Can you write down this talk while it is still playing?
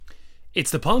It's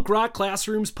the Punk Rock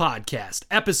Classrooms Podcast,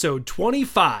 episode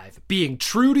 25, Being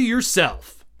True to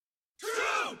Yourself.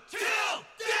 True till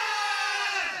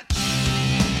death!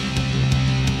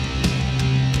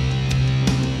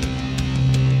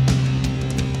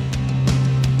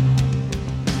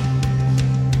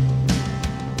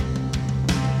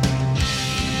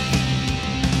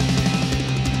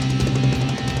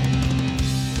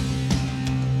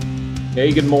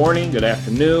 Hey, good morning, good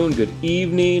afternoon, good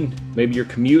evening. Maybe you're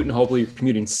commuting. Hopefully you're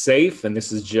commuting safe, and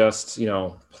this is just,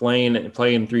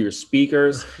 playing through your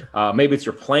speakers. Maybe it's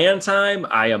your plan time.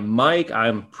 I am Mike.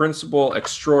 I'm principal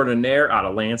extraordinaire out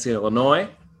of Lansing, Illinois.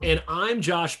 And I'm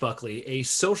Josh Buckley, a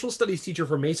social studies teacher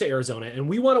from Mesa, Arizona, and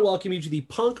we want to welcome you to the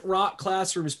Punk Rock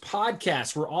Classrooms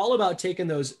Podcast. We're all about taking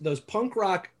those punk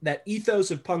rock, that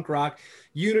ethos of punk rock,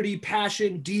 unity,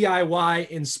 passion,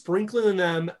 DIY, and sprinkling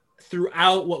them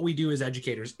throughout what we do as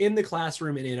educators in the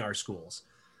classroom and in our schools.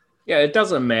 Yeah, it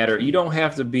doesn't matter. You don't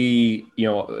have to be,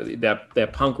 that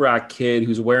punk rock kid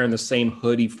who's wearing the same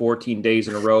hoodie 14 days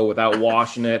in a row without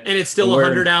washing it. And it's still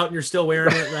 100 out and you're still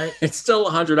wearing it, right? It's still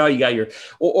 100 out. You got your,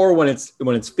 or when it's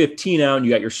 15 out and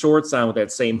you got your shorts on with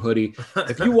that same hoodie.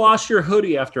 If you wash your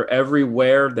hoodie after every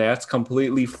wear, that's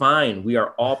completely fine. We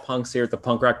are all punks here at the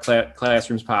Punk Rock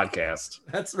Classrooms Podcast.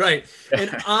 That's right.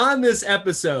 And on this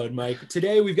episode, Mike,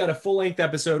 today we've got a full-length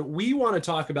episode. We want to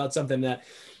talk about something that,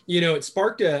 it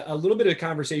sparked a little bit of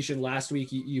conversation last week.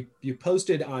 You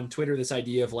posted on Twitter this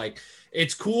idea of like,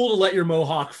 it's cool to let your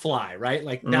mohawk fly, right?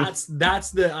 Like that's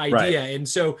the idea. Right. And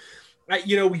so,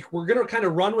 we're going to kind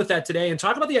of run with that today and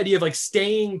talk about the idea of like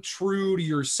staying true to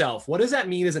yourself. What does that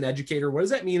mean as an educator? What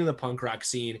does that mean in the punk rock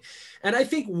scene? And I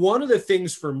think one of the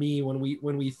things for me, when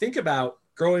we think about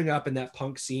growing up in that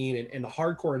punk scene and the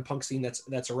hardcore and punk scene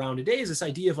that's around today, is this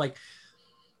idea of like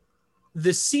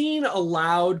the scene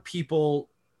allowed people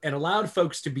and allowed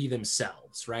folks to be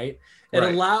themselves, right? It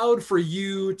allowed for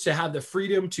you to have the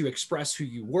freedom to express who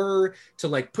you were, to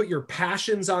like put your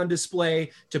passions on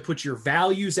display, to put your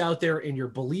values out there and your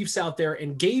beliefs out there,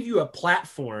 and gave you a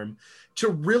platform to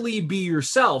really be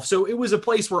yourself. So it was a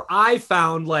place where I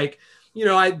found like,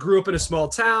 I grew up in a small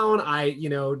town. I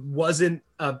wasn't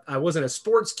a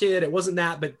sports kid. It wasn't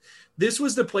that, but this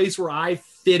was the place where I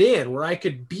fit in, where I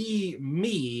could be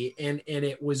me, and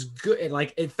it was good. And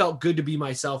like, it felt good to be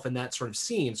myself in that sort of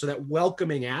scene. So that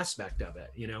welcoming aspect of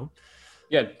it,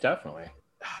 Yeah, definitely.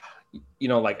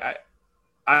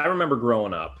 I remember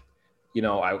growing up,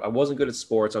 I wasn't good at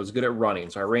sports. I was good at running.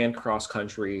 So I ran cross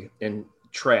country and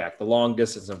track, the long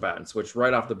distance events, which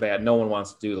right off the bat, no one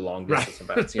wants to do the long distance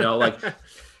events,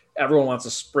 everyone wants to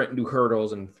sprint and do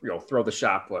hurdles and, throw the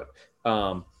shot put.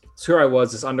 So here I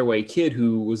was, this underweight kid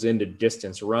who was into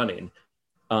distance running.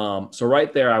 So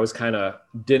right there, I was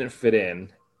didn't fit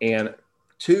in. And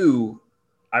two,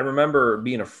 I remember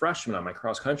being a freshman on my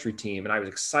cross country team, and I was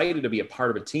excited to be a part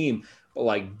of a team. But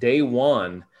like day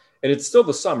one, and it's still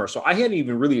the summer, so I hadn't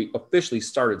even really officially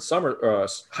started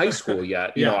high school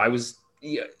yet.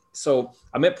 So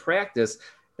I'm at practice,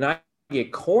 and I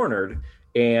get cornered,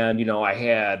 and I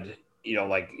had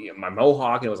my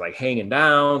mohawk, and it was like hanging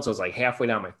down. So it was like halfway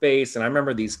down my face. And I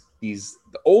remember the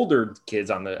older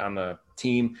kids on the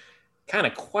team kind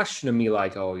of questioning me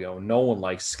like, no one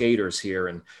likes skaters here.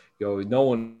 And, no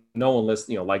one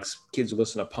listen, likes kids who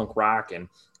listen to punk rock, and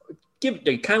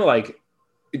they kind of like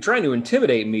trying to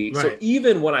intimidate me. Right. So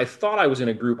even when I thought I was in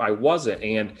a group, I wasn't.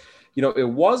 And, it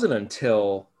wasn't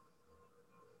until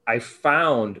I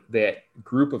found that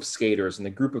group of skaters and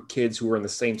the group of kids who were in the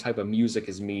same type of music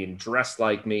as me and dressed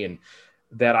like me, and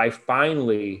that I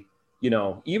finally,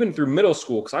 even through middle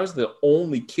school, because I was the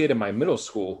only kid in my middle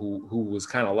school who was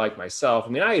kind of like myself. I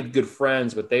mean, I had good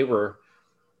friends, but they were,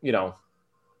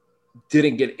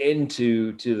 didn't get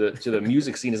into the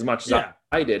music scene as much as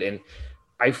I did. And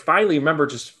I finally remember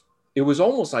it was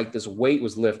almost like this weight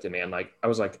was lifted, man. Like I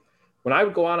was like, when I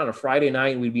would go out on a Friday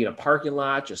night and we'd be in a parking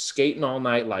lot, just skating all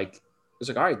night, like, it was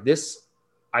like, all right,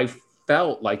 I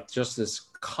felt like just this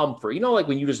comfort, like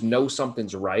when you just know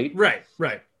something's right.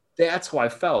 Right. That's how I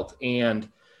felt. And,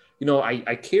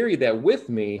 I carried that with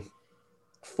me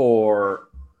for,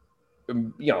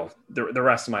 the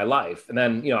rest of my life. And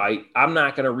then, I'm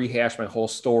not going to rehash my whole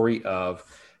story of,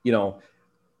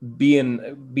 being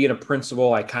a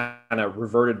principal. I kind of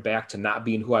reverted back to not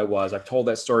being who I was. I've told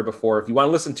that story before. If you want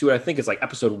to listen to it, I think it's like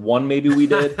episode 1, maybe we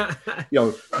did,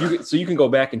 so you can go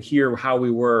back and hear how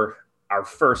we were our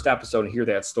first episode and hear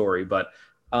that story. But,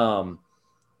 I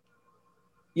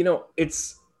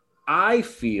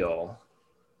feel,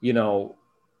 and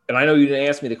I know you didn't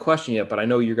ask me the question yet, but I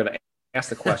know you're going to ask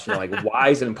the question, like, why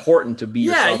is it important to be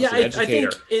yourself as an educator?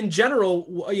 I think in general,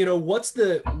 what's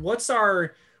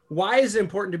why is it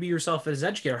important to be yourself as an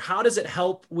educator? How does it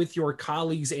help with your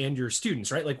colleagues and your students,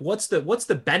 right? Like what's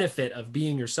the benefit of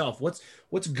being yourself?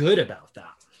 What's good about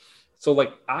that? So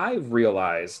like I've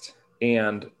realized,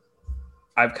 and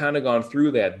I've kind of gone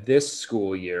through that this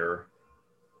school year,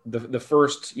 the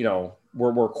first,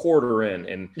 we're a quarter in,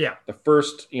 and the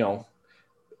first,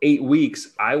 8 weeks,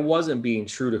 I wasn't being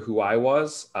true to who I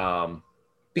was,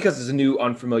 because it's a new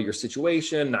unfamiliar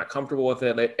situation, not comfortable with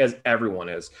it, as everyone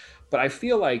is. But I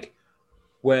feel like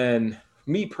when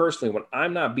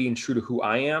I'm not being true to who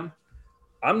I am,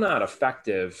 I'm not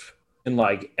effective in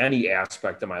like any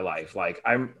aspect of my life. Like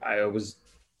I was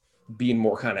being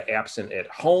more kind of absent at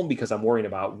home because I'm worrying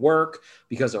about work.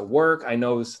 Because at work, I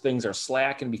know things are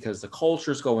slacking because the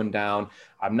culture's going down.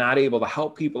 I'm not able to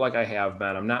help people like I have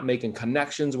been. I'm not making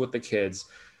connections with the kids.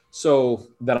 So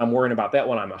then I'm worrying about that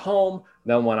when I'm at home.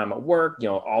 Then when I'm at work,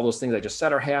 all those things I just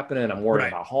said are happening. I'm worrying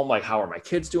about home, like how are my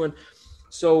kids doing?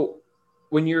 So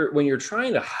when you're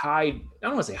trying to hide, I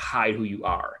don't want to say hide who you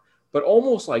are, but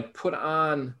almost like put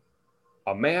on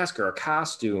a mask or a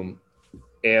costume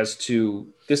as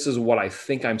to this is what I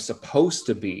think I'm supposed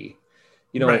to be.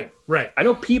 Right. I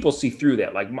know people see through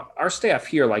that. Like our staff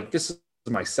here, like this is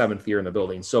my 7th year in the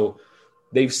building. So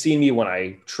they've seen me when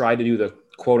I try to do the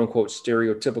quote unquote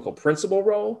stereotypical principal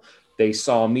role. They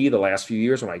saw me the last few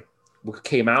years when I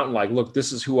came out and like, look,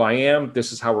 this is who I am.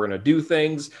 This is how we're going to do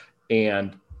things.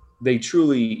 And they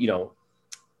truly,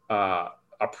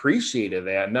 appreciated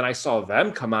that. And then I saw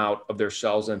them come out of their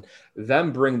shells and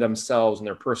them bring themselves and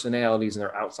their personalities and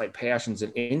their outside passions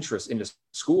and interests into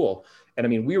school. And I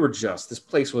mean, this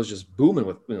place was just booming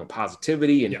with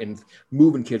positivity and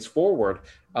moving kids forward.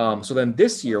 So then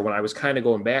this year, when I was kind of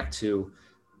going back to,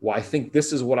 well, I think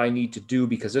this is what I need to do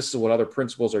because this is what other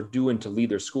principals are doing to lead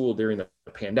their school during the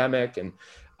pandemic. And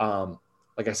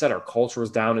like I said, our culture was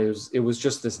down. It was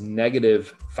just this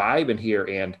negative vibe in here.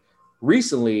 And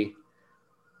recently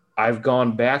I've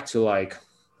gone back to like,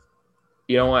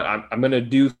 you know what, I'm going to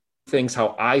do things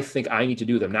how I think I need to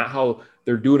do them, not how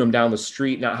they're doing them down the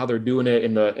street, not how they're doing it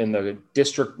in the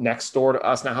district next door to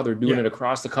us, not how they're doing it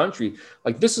across the country.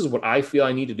 Like, this is what I feel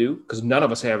I need to do because none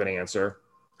of us have an answer.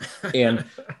 And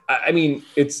I mean,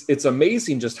 it's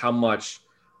amazing just how much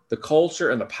the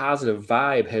culture and the positive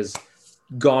vibe has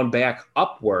gone back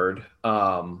upward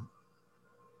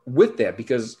with that,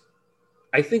 because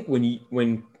I think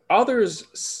when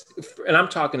others, and I'm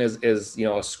talking as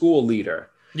a school leader.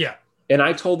 Yeah. And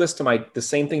I told the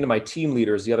same thing to my team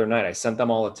leaders the other night. I sent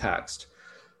them all a text.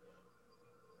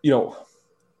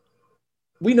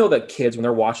 We know that kids, when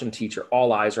they're watching a teacher,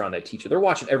 all eyes are on that teacher. They're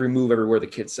watching every move, everywhere the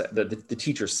kid said, the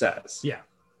teacher says. Yeah.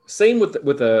 Same with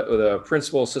a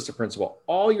principal, assistant principal.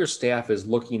 All your staff is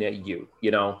looking at you,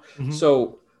 Mm-hmm.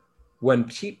 So when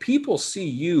people see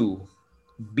you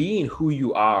being who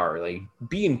you are, like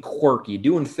being quirky,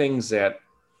 doing things that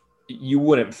you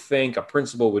wouldn't think a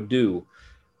principal would do,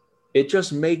 it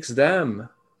just makes them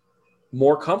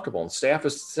more comfortable. And staff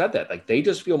has said that, like, they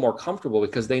just feel more comfortable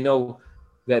because they know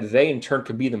that they in turn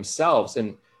can be themselves.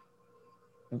 And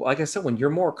like I said, when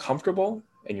you're more comfortable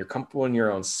and you're comfortable in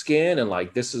your own skin and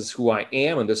like, this is who I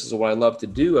am and this is what I love to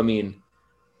do, I mean,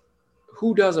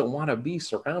 who doesn't want to be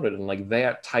surrounded in like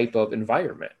that type of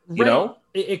environment, you know?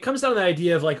 It comes down to the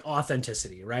idea of like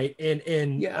authenticity, right?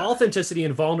 And authenticity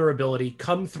and vulnerability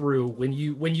come through when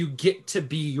you get to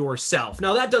be yourself.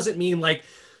 Now, that doesn't mean like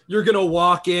you're going to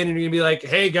walk in and you're going to be like,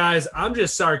 hey guys, I'm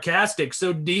just sarcastic,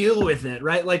 so deal with it,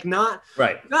 right? Like not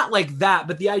like that,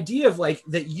 but the idea of like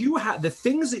that you have the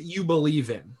things that you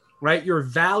believe in, right? Your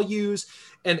values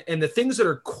and the things that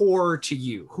are core to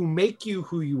you, who make you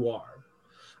who you are.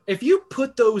 If you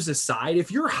put those aside,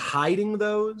 if you're hiding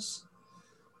those,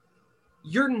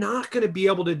 you're not going to be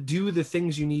able to do the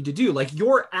things you need to do. Like,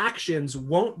 your actions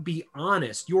won't be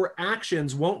honest. Your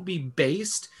actions won't be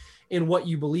based in what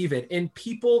you believe in. And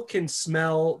people can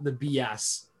smell the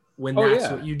BS when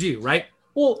that's what you do, right?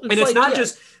 Well, and it's not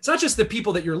just the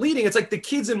people that you're leading. It's like the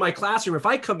kids in my classroom. If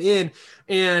I come in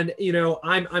and,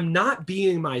 I'm not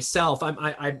being myself, I'm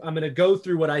going to go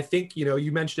through what I think,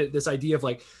 you mentioned it, this idea of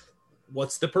like,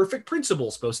 what's the perfect principal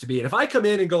supposed to be? And if I come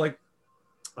in and go like,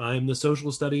 I'm the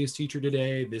social studies teacher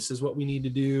today, this is what we need to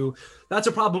do, that's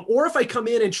a problem. Or if I come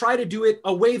in and try to do it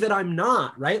a way that I'm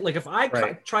not, right? Like if I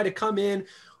try to come in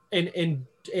and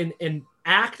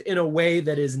act in a way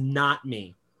that is not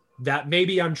me, that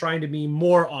maybe I'm trying to be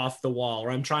more off the wall,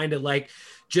 or I'm trying to like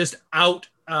just out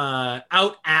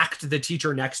act the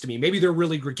teacher next to me. Maybe they're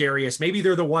really gregarious. Maybe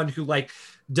they're the one who like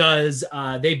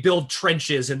they build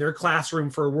trenches in their classroom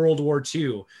for World War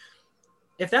II.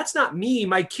 If that's not me,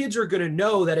 my kids are going to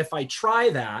know that if I try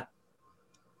that,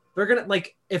 They're going to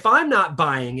like, if I'm not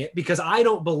buying it because I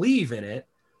don't believe in it,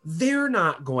 they're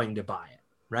not going to buy it.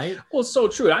 Right. Well, it's so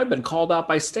true. I've been called out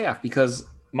by staff because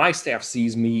my staff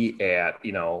sees me at,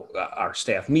 our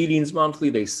staff meetings monthly.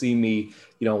 They see me,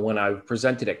 when I've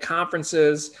presented at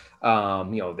conferences,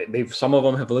 they've, some of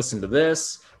them have listened to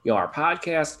this, our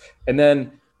podcast. And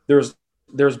then there's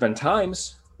been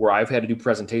times where I've had to do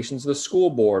presentations to the school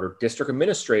board or district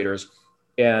administrators.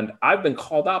 And I've been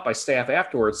called out by staff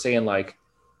afterwards saying like,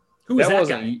 who was that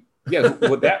guy?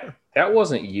 Yeah, that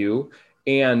wasn't you.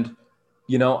 And,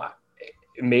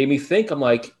 it made me think, I'm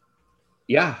like,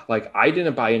 yeah, like I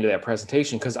didn't buy into that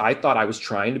presentation because I thought I was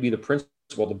trying to be the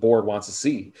principal the board wants to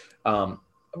see. But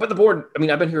the board, I mean,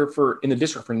 I've been here in the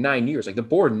district for 9 years. Like the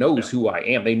board knows who I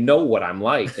am. They know what I'm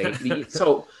like.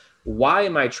 So why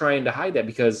am I trying to hide that?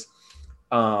 Because,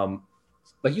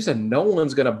 like you said, no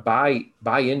one's going to buy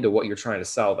into what you're trying to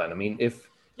sell then. I mean, if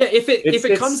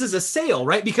it comes as a sale,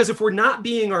 right? Because if we're not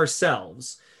being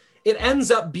ourselves, it ends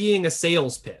up being a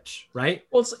sales pitch, right?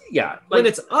 Well, when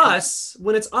it's us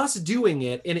doing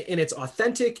it and it's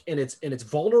authentic and it's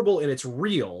vulnerable and it's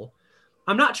real.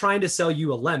 I'm not trying to sell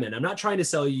you a lemon. I'm not trying to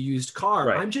sell you a used car.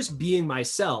 Right. I'm just being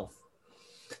myself.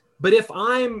 But if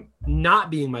I'm not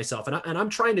being myself and I'm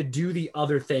trying to do the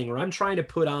other thing, or I'm trying to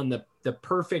put on the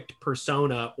perfect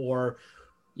persona, or,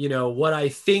 what I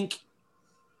think,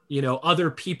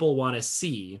 other people want to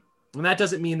see. And that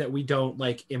doesn't mean that we don't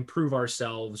like improve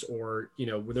ourselves, or,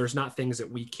 there's not things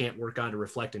that we can't work on to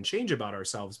reflect and change about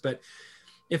ourselves. But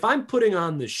if I'm putting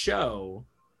on the show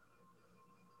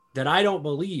that I don't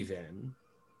believe in,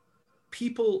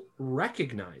 people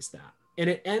recognize that. And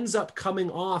it ends up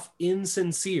coming off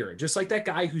insincere, just like that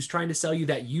guy who's trying to sell you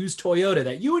that used Toyota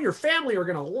that you and your family are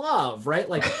going to love, right?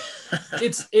 Like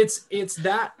it's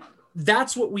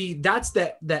that's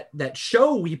that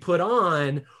show we put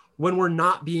on when we're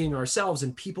not being ourselves,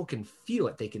 and people can feel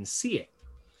it. They can see it.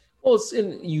 Well,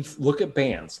 you look at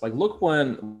bands, like look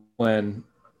when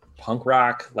punk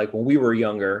rock, like when we were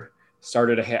younger,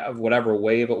 started to have whatever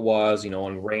wave it was,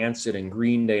 and Rancid and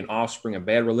Green Day and Offspring and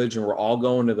Bad Religion were all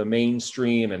going to the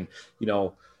mainstream and,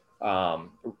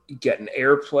 getting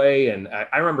airplay. And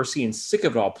I remember seeing Sick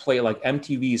of It All play like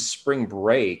MTV's Spring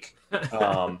Break.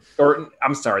 Or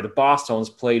I'm sorry, the Boss Tones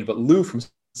played, but Lou from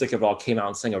Sick of It All came out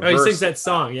and sang a verse. He sings that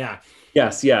song, yeah.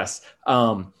 Yes.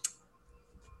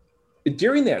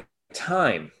 During that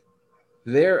time,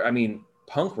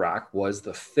 punk rock was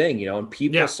the thing, and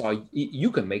people saw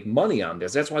you can make money on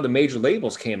this. That's why the major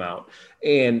labels came out,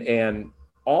 and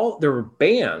all there were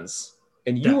bands,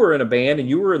 and you were in a band, and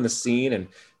you were in the scene, and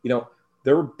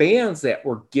there were bands that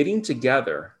were getting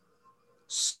together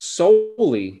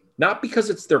solely not because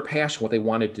it's their passion, what they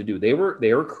wanted to do. They were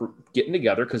getting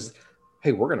together because,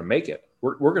 hey, we're gonna make it.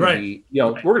 We're gonna be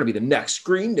we're gonna be the next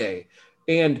Green Day,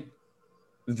 and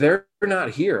they're not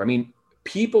here. I mean,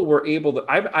 people were able to,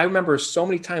 I remember so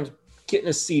many times getting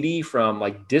a CD from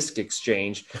like Disc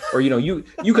Exchange, or, you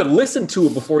could listen to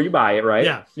it before you buy it.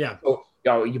 Right. Yeah. So,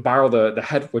 you borrow the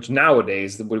head, which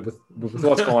nowadays with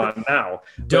what's going on now,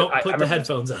 don't put the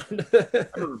headphones on. I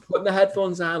remember putting the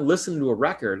headphones on, listening to a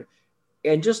record,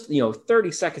 and just,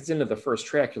 30 seconds into the first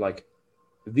track, you're like,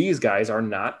 these guys are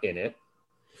not in it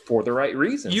for the right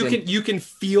reasons. You can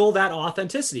feel that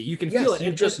authenticity. You can feel it.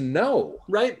 You just know.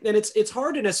 Right. And it's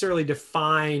hard to necessarily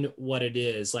define what it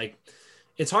is. Like,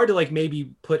 it's hard to like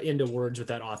maybe put into words what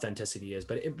that authenticity is,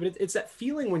 but it's that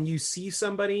feeling when you see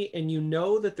somebody and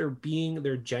that they're being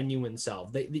their genuine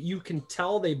self. That you can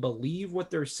tell they believe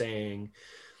what they're saying,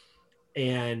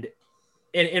 and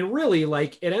really,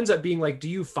 like, it ends up being like, do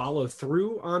you follow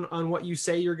through on what you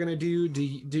say you're going to do?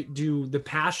 Do the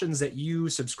passions that you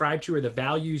subscribe to, or the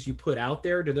values you put out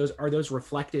there, are those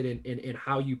reflected in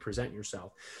how you present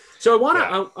yourself? So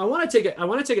I want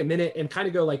to take a minute and kind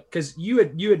of go, like, because you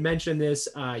had mentioned this,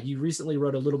 you recently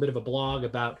wrote a little bit of a blog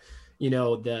about,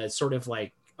 the sort of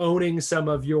like owning some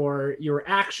of your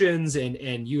actions,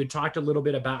 and you had talked a little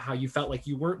bit about how you felt like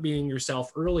you weren't being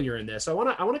yourself earlier in this. So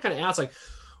I want to kind of ask, like,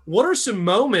 what are some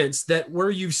moments where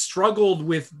you've struggled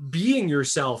with being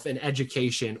yourself in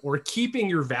education or keeping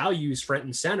your values front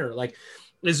and center? Like,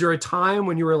 is there a time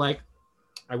when you were like,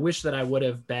 I wish that I would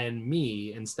have been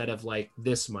me instead of like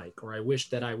this Mike, or I wish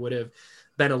that I would have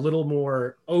been a little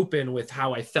more open with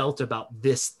how I felt about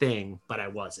this thing, but I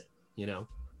wasn't,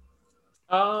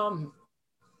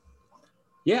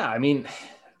 Yeah, I mean,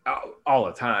 all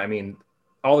the time. I mean,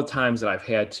 all the times that I've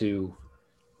had to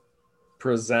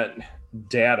present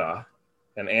data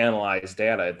and analyze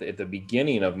data at the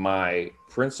beginning of my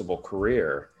principal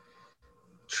career,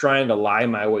 trying to lie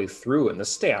my way through it, and the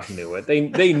staff knew it.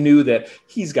 They knew that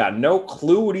he's got no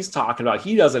clue what he's talking about.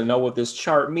 He doesn't know what this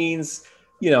chart means,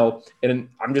 and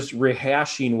I'm just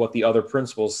rehashing what the other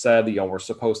principals said, we're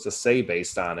supposed to say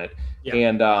based on it. Yeah.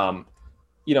 And,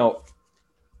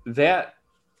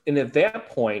 and at that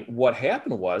point, what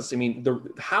happened was,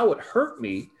 how it hurt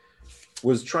me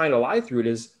was trying to lie through it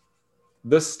is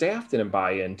the staff didn't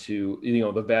buy into,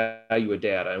 the value of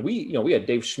data. And we had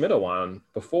Dave Schmittou on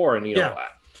before, and,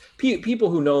 people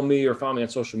who know me or follow me on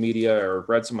social media or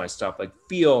read some of my stuff,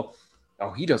 feel,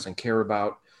 he doesn't care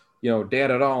about,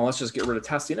 data at all. Let's just get rid of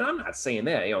testing. And I'm not saying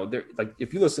that,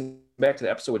 if you listen back to the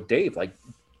episode with Dave,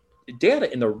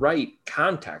 data in the right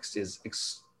context is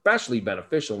especially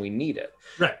beneficial. We need it.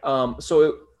 Right.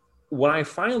 When I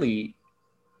finally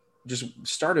just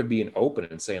started being open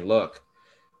and saying, look,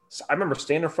 I remember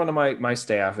standing in front of my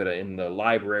staff in the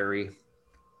library,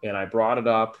 and I brought it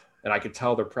up, and I could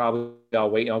tell they're probably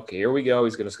all waiting. Okay, here we go.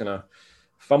 He's just gonna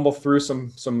fumble through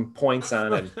some points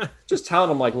on it. Just telling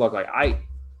them look, I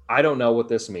don't know what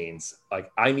this means.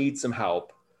 I need some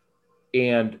help.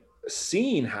 And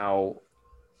seeing how,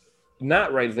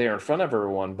 not right there in front of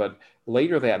everyone, but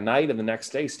later that night and the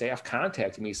next day, staff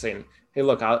contacted me saying, hey,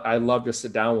 look, I love to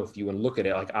sit down with you and look at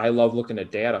it. I love looking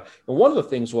at data. And one of the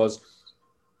things was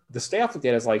the staff looked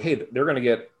at it as hey, they're going to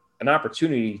get an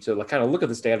opportunity to kind of look at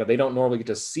this data they don't normally get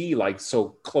to see so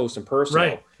close and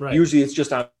personal. Right. Usually it's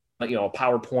just on a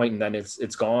PowerPoint and then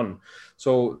it's gone.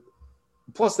 So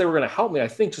plus they were going to help me. I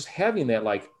think just having that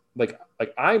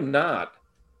I'm not,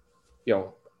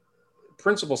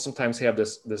 principals sometimes have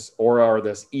this aura or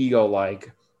this ego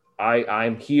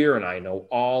I'm here and I know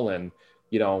all, and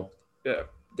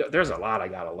there's a lot I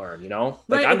got to learn,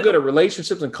 Right. I'm good at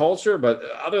relationships and culture, but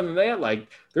other than that,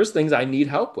 there's things I need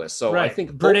help with. So right. I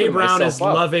think Brene Brown is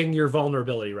loving your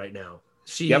vulnerability right now.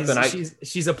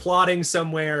 She's applauding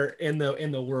somewhere in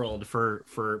the world for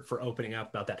opening up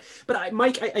about that. But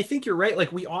Mike, I think you're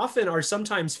right. We often are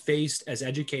sometimes faced as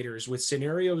educators with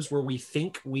scenarios where we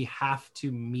think we have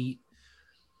to meet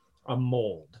a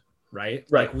mold, right?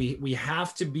 Right. We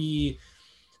have to be,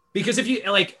 because if you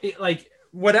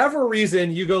whatever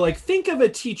reason you go think of a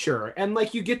teacher and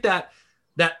you get that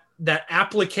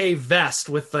applique vest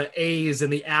with the A's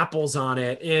and the apples on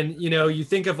it, and you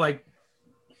think of the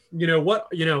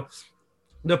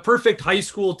perfect high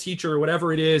school teacher or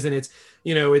whatever it is, and it's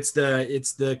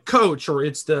the coach, or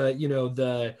it's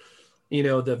the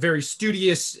very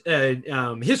studious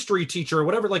history teacher or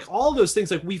whatever, all those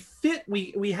things, we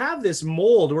have this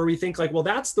mold where we think well,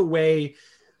 that's the way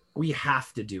we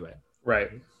have to do it. Right.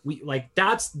 We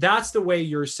that's the way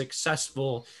you're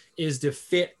successful, is to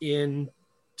fit in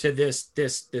to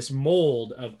this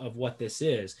mold of what this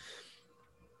is.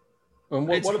 And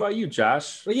what about you,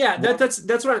 Josh? Well, yeah,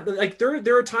 that's what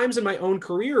there are times in my own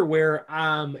career where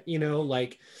I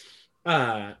think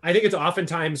it's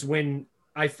oftentimes when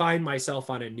I find myself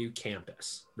on a new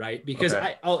campus, right? Because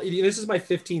this is my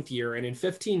 15th year, and in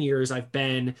 15 years I've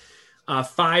been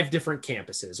 5 different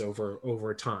campuses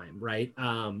over time, right?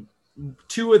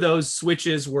 2 of those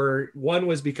switches one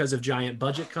was because of giant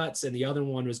budget cuts, and the other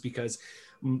one was because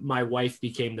my wife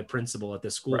became the principal at the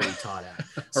school we taught at.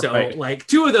 So right.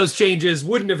 2 of those changes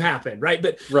wouldn't have happened. Right.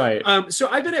 But right. So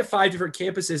I've been at 5 different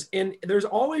campuses, and there's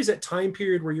always that time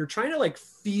period where you're trying to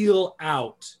feel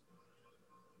out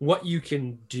what you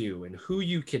can do and who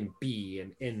you can be.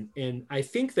 And I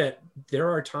think that there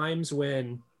are times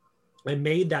when I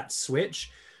made that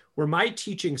switch where my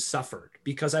teaching suffered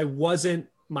because I wasn't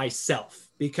myself.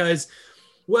 Because,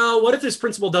 well, what if this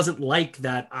principal doesn't like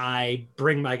that I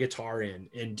bring my guitar in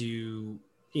and do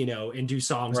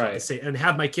songs right. and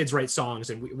have my kids write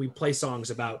songs, and we play songs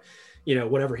about,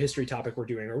 whatever history topic we're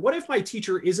doing? Or what if my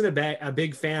teacher isn't a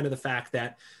big fan of the fact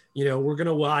that, we're going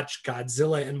to watch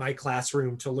Godzilla in my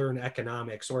classroom to learn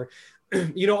economics, or,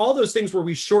 all those things where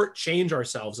we shortchange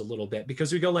ourselves a little bit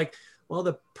because we go well,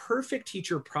 the perfect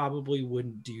teacher probably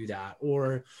wouldn't do that.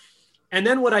 And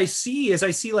then what I see is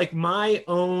my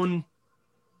own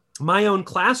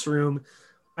classroom,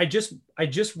 I just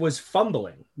was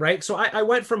fumbling, right? So I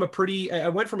went from a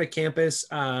campus,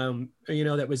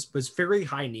 that was very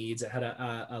high needs. It had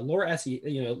a lower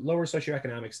lower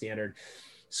socioeconomic standard,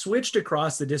 switched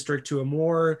across the district to a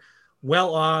more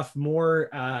well-off, more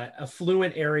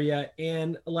affluent area.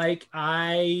 And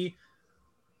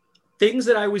things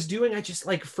that I was doing, I just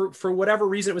for whatever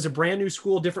reason, it was a brand new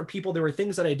school, different people. There were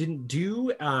things that I didn't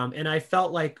do. And I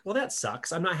felt well, that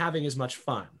sucks. I'm not having as much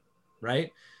fun.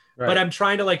 Right. But I'm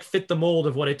trying to fit the mold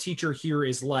of what a teacher here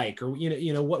is like, or,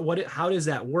 how does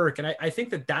that work? And I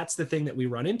think that that's the thing that we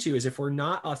run into, is if we're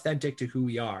not authentic to who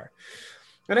we are,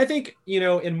 And I think,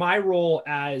 in my role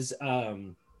as,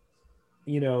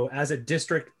 as a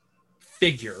district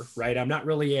figure, right? I'm not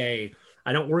really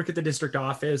I don't work at the district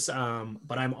office,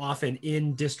 but I'm often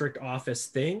in district office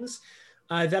things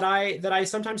that I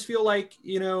sometimes feel like,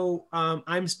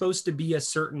 I'm supposed to be a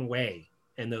certain way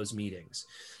in those meetings.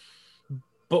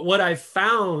 But what I've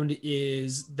found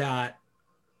is that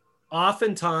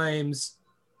oftentimes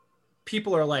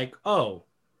people are like, oh,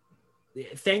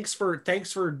 thanks for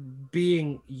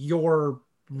being your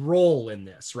role in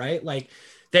this, right? Like,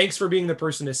 thanks for being the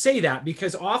person to say that,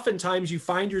 because oftentimes you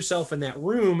find yourself in that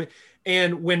room,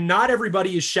 and when not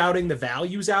everybody is shouting the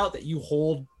values out that you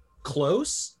hold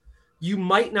close, you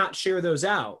might not share those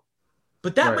out.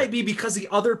 But that might be because the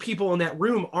other people in that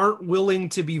room aren't willing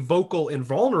to be vocal and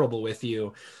vulnerable with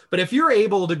you. But if you're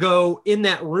able to go in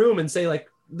that room and say, like,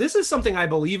 this is something I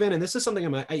believe in, and this is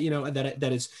something that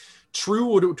is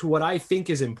true to what I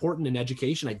think is important in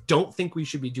education. I don't think we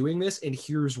should be doing this, and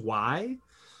here's why.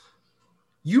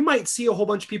 You might see a whole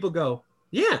bunch of people go,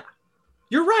 yeah,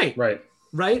 you're right.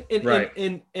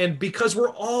 Right. And because we're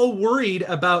all worried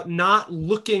about not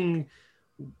looking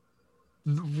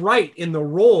right in the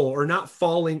role or not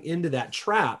falling into that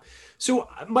trap. So,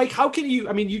 Mike, how can you,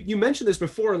 you mentioned this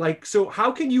before, like, so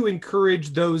how can you encourage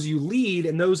those you lead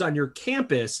and those on your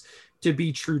campus to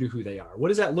be true to who they are? What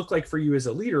does that look like for you as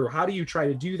a leader? How do you try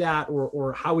to do that?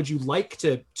 Or how would you like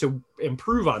to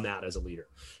improve on that as a leader?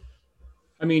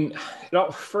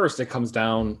 First it comes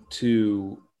down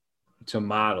to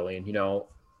modeling.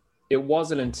 It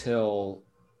wasn't until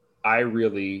I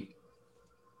really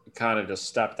kind of just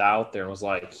stepped out there and was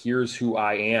like, here's who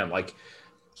I am. Like,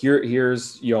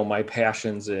 here's, my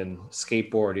passions in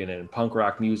skateboarding and punk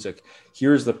rock music.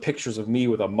 Here's the pictures of me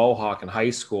with a mohawk in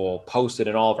high school posted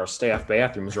in all of our staff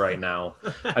bathrooms right now.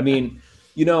 I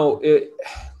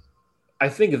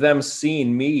think them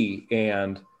seeing me,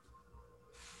 and,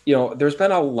 there's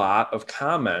been a lot of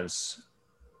comments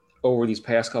over these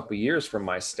past couple of years from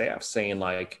my staff saying,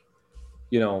 like,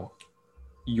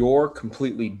 you're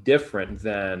completely different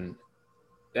than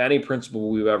any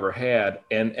principal we've ever had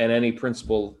and any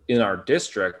principal in our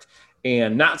district.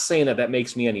 And not saying that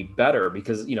makes me any better,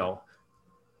 because,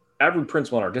 every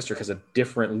principal in our district has a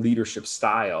different leadership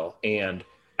style. And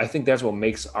I think that's what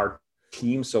makes our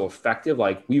team so effective.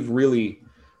 Like, we had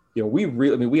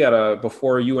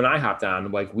before you and I hopped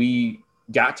on, like, we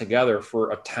got together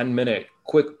for a 10-minute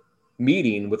quick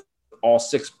meeting with all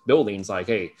 6 buildings. Like,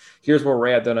 hey, here's where we're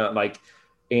at.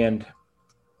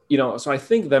 So I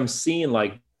think them seeing,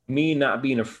 like, me not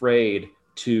being afraid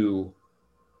to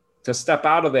step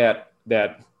out of that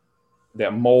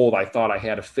mold I thought I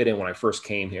had to fit in when I first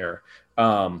came here.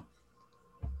 And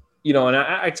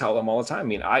I tell them all the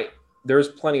time, there's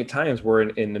plenty of times where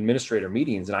in administrator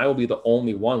meetings, and I will be the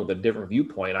only one with a different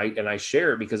viewpoint. I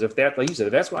share it, because if that, like you said,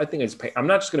 if that's what I think is, I'm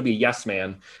not just going to be a yes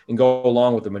man and go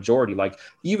along with the majority. Like,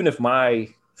 even if my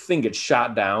thing gets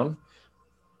shot down,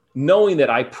 knowing that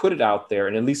I put it out there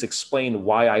and at least explain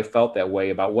why I felt that way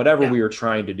about whatever we were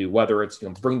trying to do, whether it's,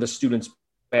 bring the students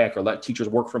back or let teachers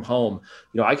work from home,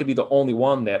 I could be the only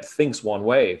one that thinks one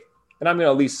way, and I'm going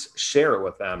to at least share it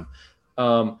with them.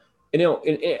 And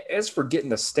as for getting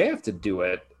the staff to do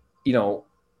it,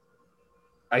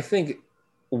 I think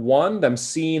them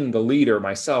seeing the leader,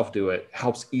 myself, do it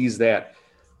helps ease that,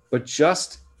 but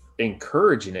just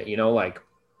encouraging it, like,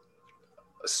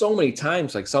 so many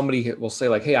times, like, somebody will say,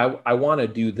 like, hey, I want to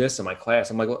do this in my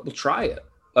class. I'm like, well, try it.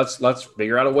 Let's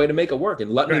figure out a way to make it work,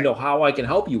 and let me know how I can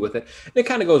help you with it. And it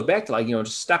kind of goes back to, like,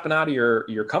 just stepping out of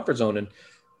your comfort zone and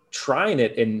trying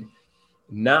it, and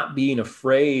not being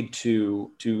afraid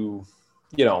to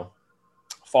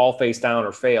fall face down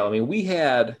or fail. We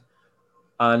had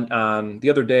on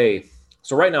the other day,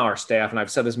 so right now our staff, and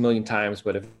I've said this a million times,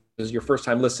 but if this is your first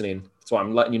time listening, so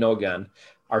I'm letting you know again,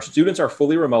 our students are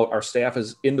fully remote. Our staff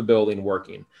is in the building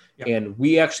working. Yep. And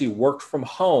we actually worked from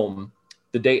home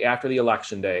the day after the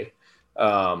election day,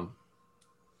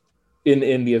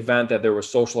 in the event that there was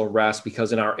social unrest,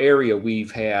 because in our area,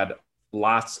 we've had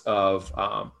lots of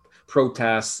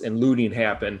protests and looting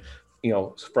happen,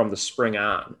 from the spring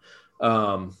on.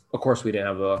 Of course, we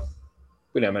didn't have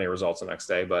any results the next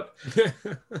day, but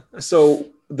so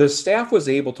the staff was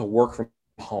able to work from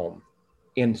home.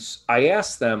 And I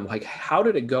asked them, like, how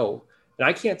did it go? And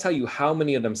I can't tell you how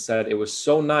many of them said it was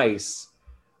so nice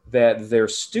that their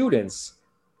students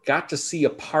got to see a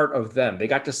part of them. They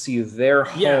got to see their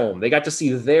home. They got to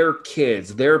see their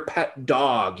kids, their pet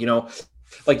dog,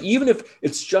 like, even if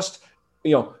it's just,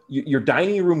 your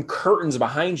dining room curtains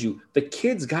behind you, the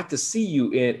kids got to see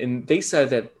you in, and they said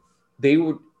that they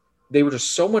were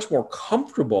just so much more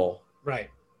comfortable. Right.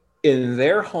 in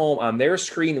their home on their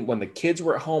screen when the kids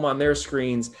were at home on their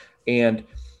screens. And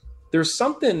there's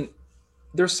something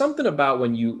about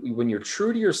when you're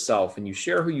true to yourself and you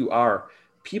share who you are,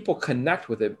 people connect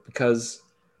with it because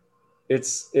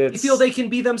it's they feel they can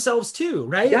be themselves too,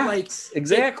 right? Yeah, like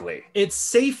exactly. It's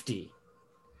safety.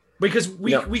 Because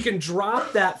we can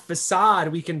drop that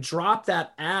facade, we can drop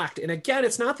that act. And again,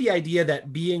 it's not the idea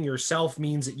that being yourself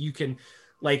means that you can,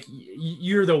 like,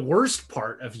 you're the worst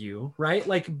part of you, right?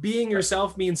 Like being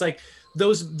yourself means like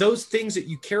those things that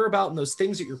you care about and those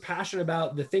things that you're passionate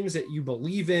about, the things that you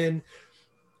believe in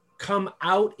come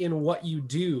out in what you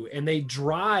do, and they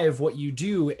drive what you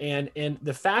do. And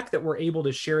the fact that we're able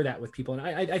to share that with people. And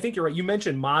I think you're right. You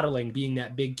mentioned modeling being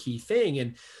that big key thing.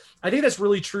 And I think that's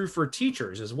really true for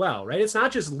teachers as well, right? It's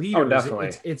not just leaders,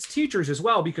 definitely. It's teachers as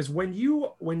well, because when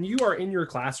you are in your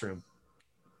classroom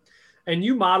and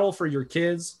you model for your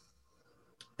kids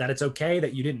that it's okay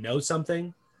that you didn't know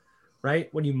something,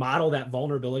 right? When you model that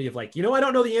vulnerability of like, I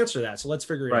don't know the answer to that, so let's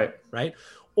figure it out, right?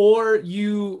 Or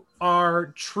you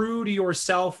are true to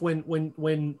yourself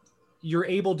when you're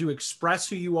able to express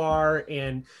who you are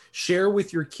and share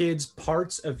with your kids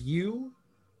parts of you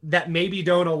that maybe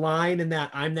don't align in that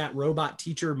I'm that robot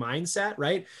teacher mindset,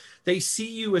 right? They see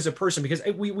you as a person, because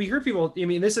we hear people, I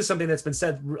mean, this is something that's been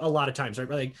said a lot of times, right?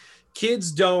 Like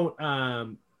kids don't,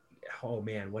 now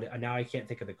I can't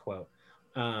think of the quote.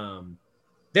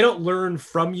 They don't learn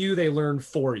from you, they learn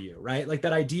for you, right? Like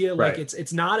that idea, like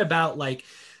it's not about like,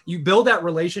 you build that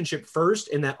relationship first,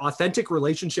 and that authentic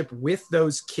relationship with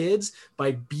those kids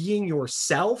by being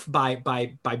yourself,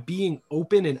 by being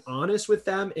open and honest with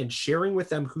them and sharing with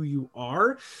them who you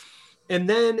are. And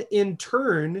then in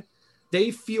turn, they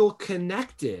feel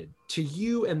connected to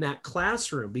you in that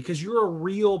classroom because you're a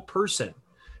real person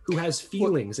who has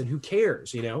feelings and who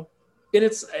cares, And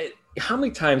it's, how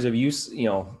many times have you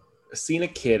seen a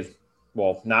kid,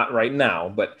 well, not right now,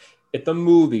 but at the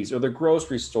movies or the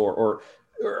grocery store or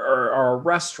a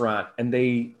restaurant, and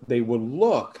they would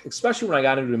look, especially when I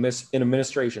got into in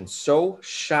administration, so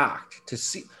shocked to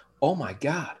see, oh my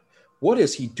God, what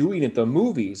is he doing at the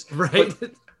movies? Right.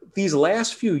 But these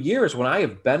last few years, when I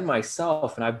have been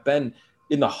myself and I've been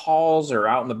in the halls or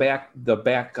out in the back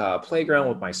playground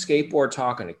with my skateboard,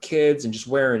 talking to kids and just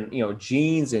wearing,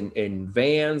 jeans and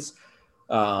Vans,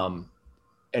 and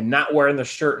not wearing the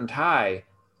shirt and tie,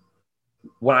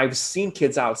 when I've seen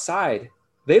kids outside,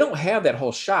 they don't have that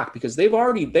whole shock because they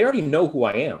already know who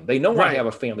I am. They know I have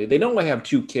a family. They know I have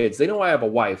 2 kids. They know I have a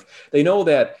wife. They know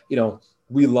that,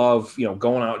 we love,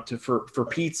 going out for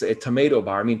pizza at Tomato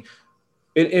Bar. I mean,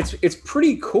 it's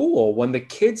pretty cool when the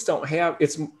kids don't have,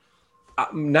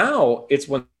 now it's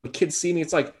when the kids see me,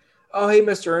 it's like, oh, hey,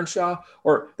 Mr. Earnshaw,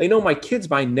 or they know my kids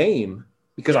by name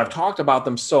because I've talked about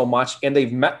them so much and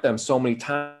they've met them so many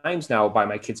times now by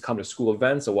my kids come to school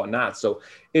events and whatnot. So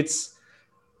it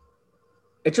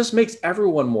just makes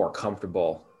everyone more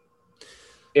comfortable.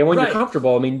 And when you're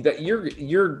comfortable, I mean, that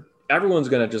everyone's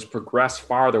going to just progress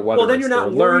farther. Whether then you're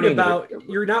not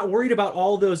worried about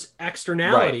all those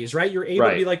externalities, right? You're able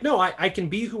to be like, no, I can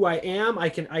be who I am. I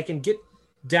can get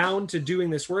down to doing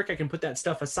this work. I can put that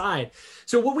stuff aside.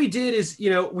 So what we did is,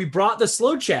 we brought the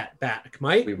slow chat back,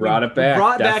 Mike. We brought it back. We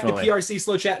brought back the PRC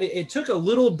slow chat. It took a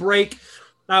little break.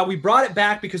 We brought it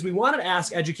back because we wanted to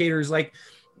ask educators, like,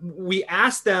 we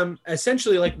asked them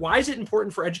essentially, like, why is it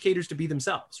important for educators to be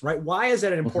themselves, right? Why is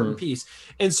that an important piece?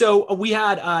 And so we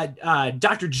had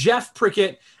Dr. Jeff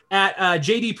Prickett at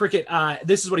JD Prickett.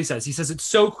 This is what he says. He says, it's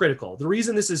so critical. The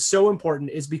reason this is so important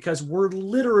is because we're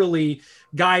literally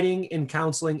guiding and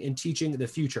counseling and teaching the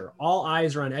future. All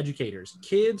eyes are on educators.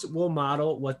 Kids will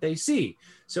model what they see.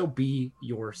 So be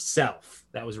yourself.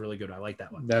 That was really good. I like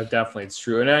that one. That definitely, it's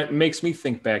true. And it makes me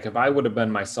think back, if I would have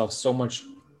been myself so much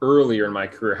earlier in my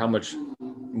career, how much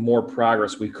more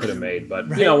progress we could have made. But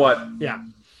you know what? Yeah.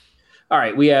 All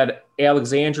right. We had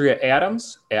Alexandria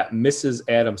Adams at Mrs.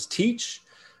 Adams Teach.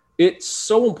 It's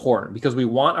so important because we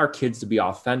want our kids to be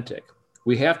authentic.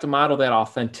 We have to model that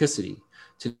authenticity.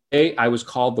 Today, I was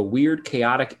called the weird,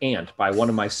 chaotic ant by one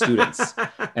of my students,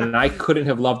 and I couldn't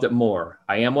have loved it more.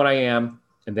 I am what I am,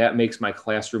 and that makes my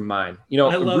classroom mine. I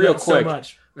love real that quick, so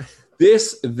much.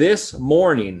 This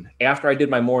morning, after I did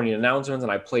my morning announcements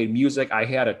and I played music, I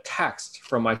had a text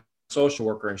from my social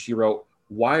worker, and she wrote,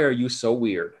 "Why are you so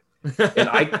weird?" And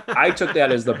I took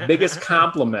that as the biggest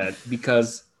compliment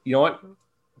because, you know what?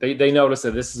 They noticed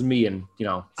that this is me, and it's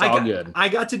all good. I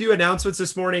got to do announcements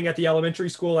this morning at the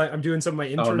elementary school I'm doing some of my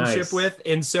internship with.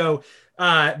 And so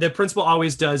the principal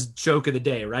always does joke of the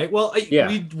day, right? Well,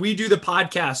 we do the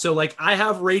podcast. So like I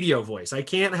have radio voice. I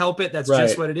can't help it. That's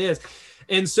just what it is.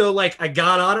 And so like I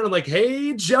got on it. I'm like,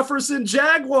 hey, Jefferson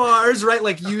Jaguars, right?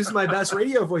 Like use my best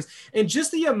radio voice. And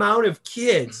just the amount of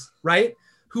kids, right,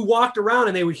 who walked around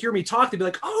and they would hear me talk, they'd be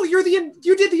like, oh, you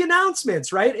did the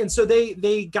announcements, right? And so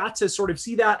they got to sort of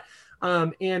see that.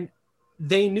 And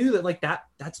they knew that like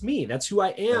that's me. That's who I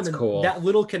am. That's and cool. That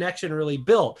little connection really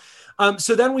built.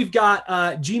 So then we've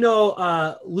got Gino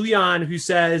Luyan, who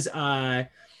says,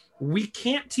 we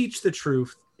can't teach the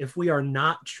truth if we are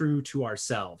not true to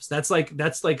ourselves. That's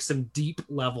like some deep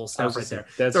level stuff right there.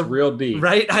 That's real deep.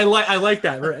 Right. I like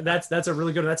that. That's a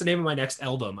really good one. That's the name of my next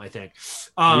album, I think.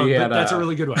 But that's a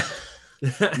really good one.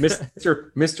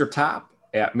 Mr. Top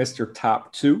at Mr.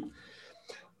 Top 2.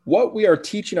 What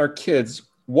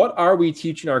are we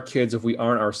teaching our kids if we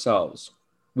aren't ourselves?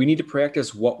 We need to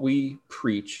practice what we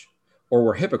preach, or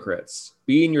we're hypocrites.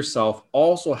 Being yourself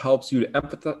also helps you to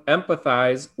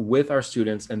empathize with our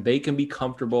students, and they can be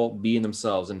comfortable being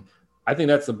themselves. And I think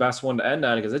that's the best one to end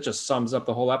on, because it just sums up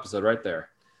the whole episode right there.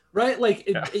 Right. Like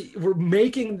we're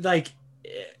making like,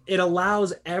 it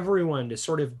allows everyone to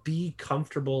sort of be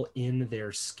comfortable in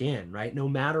their skin, right? No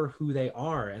matter who they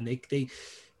are. And if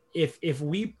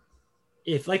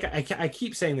like, I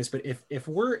keep saying this, but if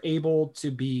we're able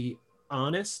to be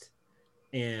honest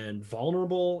and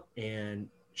vulnerable and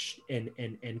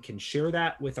can share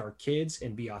that with our kids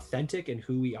and be authentic in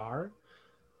who we are,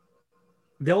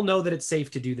 they'll know that it's safe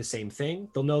to do the same thing.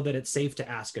 They'll know that it's safe to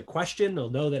ask a question. They'll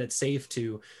know that it's safe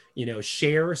to,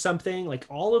 share something. Like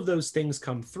all of those things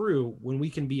come through when we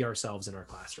can be ourselves in our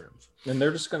classrooms. And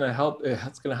they're just going to help.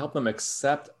 It's going to help them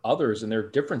accept others and their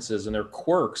differences and their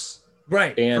quirks.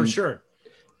 Right. And for sure.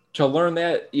 To learn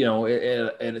that,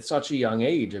 at such a young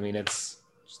age, I mean, it's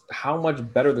how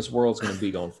much better this world's going to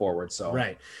be going forward. So,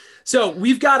 right. So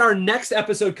we've got our next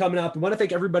episode coming up. We want to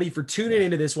thank everybody for tuning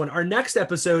into this one. Our next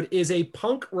episode is a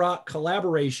punk rock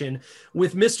collaboration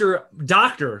with Mr.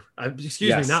 Dr.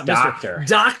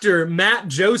 Dr. Matt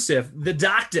Joseph. The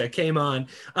doctor came on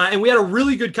and we had a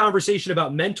really good conversation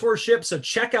about mentorship. So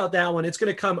check out that one. It's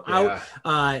going to come out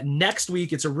next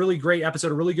week. It's a really great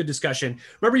episode, a really good discussion.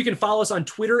 Remember, you can follow us on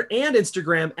Twitter and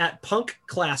Instagram at Punk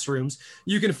Classrooms.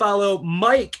 You can follow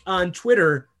Mike on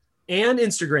Twitter and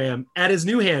Instagram at his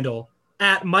new handle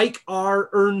at Mike R.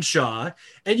 Earnshaw.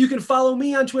 And you can follow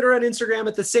me on Twitter and Instagram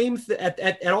at the same,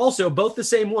 at also both the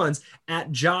same ones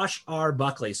at Josh R.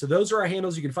 Buckley. So those are our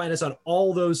handles. You can find us on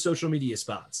all those social media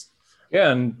spots.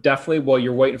 Yeah, and definitely while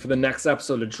you're waiting for the next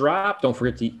episode to drop, don't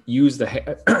forget to use the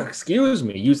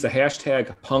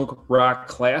hashtag Punk Rock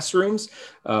Classrooms.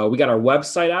 We got our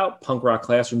website out,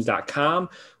 punkrockclassrooms.com,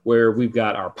 where we've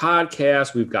got our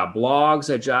podcast, we've got blogs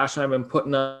that Josh and I have been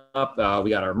putting up.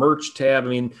 We got our merch tab. I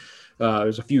mean,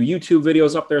 there's a few YouTube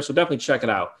videos up there, so definitely check it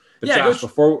out. But yeah, Josh,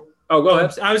 go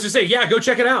ahead. I was just saying, go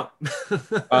check it out.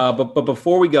 But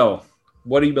before we go,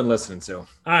 what have you been listening to? All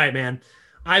right, man.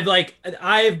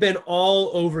 I've been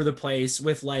all over the place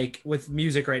with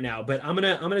music right now, but I'm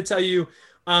gonna tell you,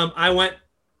 I went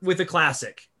with a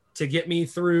classic to get me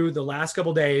through the last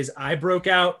couple days. I broke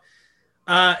out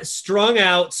Strung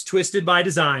Out's Twisted by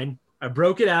Design. I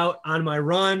broke it out on my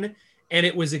run, and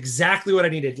it was exactly what I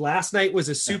needed. Last night was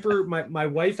a super. My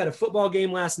wife had a football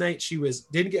game last night. She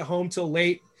didn't get home till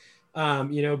late.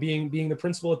 Being the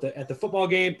principal at the football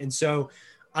game, and so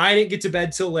I didn't get to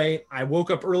bed till late. I woke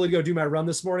up early to go do my run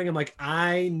this morning. I'm like,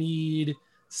 I need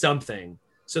something.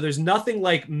 So there's nothing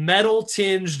like metal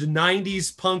tinged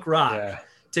 90s punk rock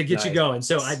to get you going.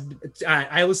 So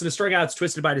I listened to Strung Out's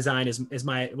Twisted by Design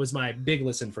was my big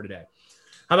listen for today.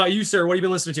 How about you, sir? What have you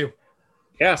been listening to?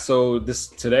 Yeah. So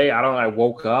today, I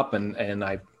woke up and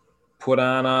I put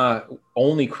on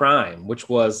Only Crime, which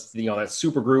was, that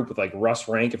super group with like Russ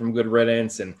Rankin from Good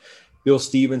Riddance and Bill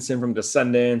Stevenson from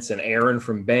Descendants and Aaron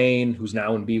from Bane, who's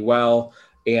now in Be Well.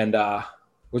 And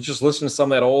was just listening to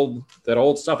some of that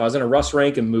old stuff. I was in a Russ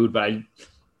Rankin mood, but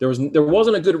there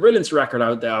wasn't a Good Riddance record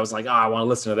out there. I was like, I want to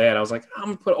listen to that. I was like, I'm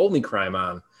going to put Only Crime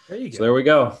on. There you go. So there we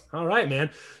go. All right,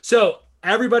 man. So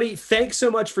everybody, thanks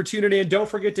so much for tuning in. Don't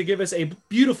forget to give us a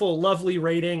beautiful, lovely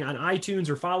rating on iTunes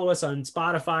or follow us on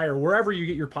Spotify or wherever you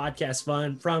get your podcast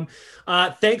from.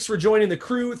 Thanks for joining the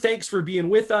crew. Thanks for being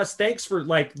with us. Thanks for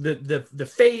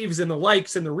the faves and the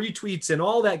likes and the retweets and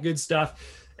all that good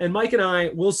stuff. And Mike and I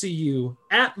will see you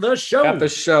at the show. At the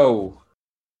show.